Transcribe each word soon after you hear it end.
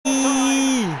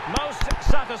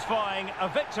satisfying, a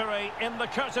victory in the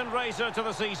curtain raiser to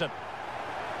the season.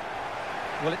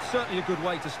 Well, it's certainly a good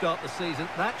way to start the season.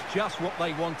 That's just what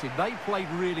they wanted. They played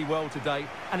really well today,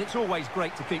 and it's always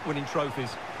great to keep winning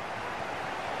trophies.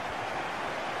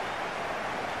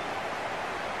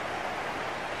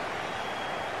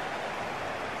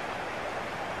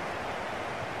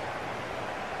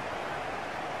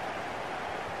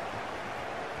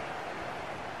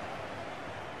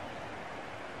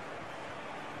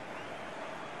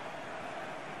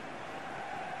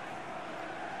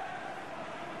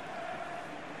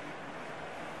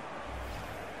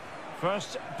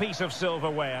 First piece of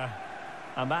silverware,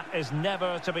 and that is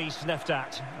never to be sniffed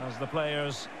at, as the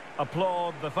players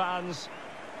applaud the fans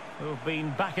who've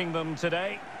been backing them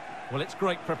today. Well, it's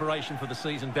great preparation for the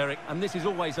season, Derek, and this is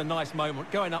always a nice moment,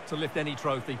 going up to lift any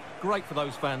trophy. Great for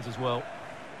those fans as well.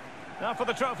 Now for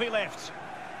the trophy lift.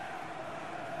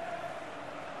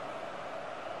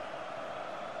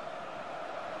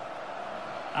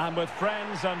 And with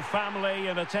friends and family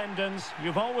in attendance,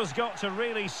 you've always got to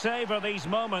really savour these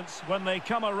moments when they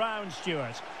come around,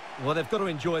 Stuart. Well, they've got to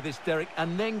enjoy this, Derek,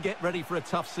 and then get ready for a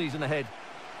tough season ahead.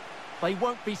 They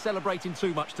won't be celebrating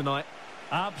too much tonight.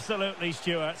 Absolutely,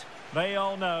 Stuart. They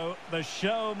all know the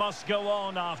show must go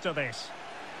on after this.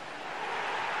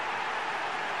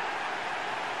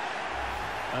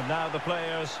 And now the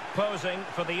players posing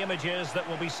for the images that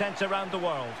will be sent around the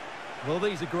world. Well,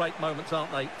 these are great moments,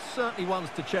 aren't they? Certainly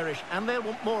ones to cherish, and they'll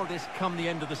want more of this come the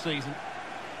end of the season.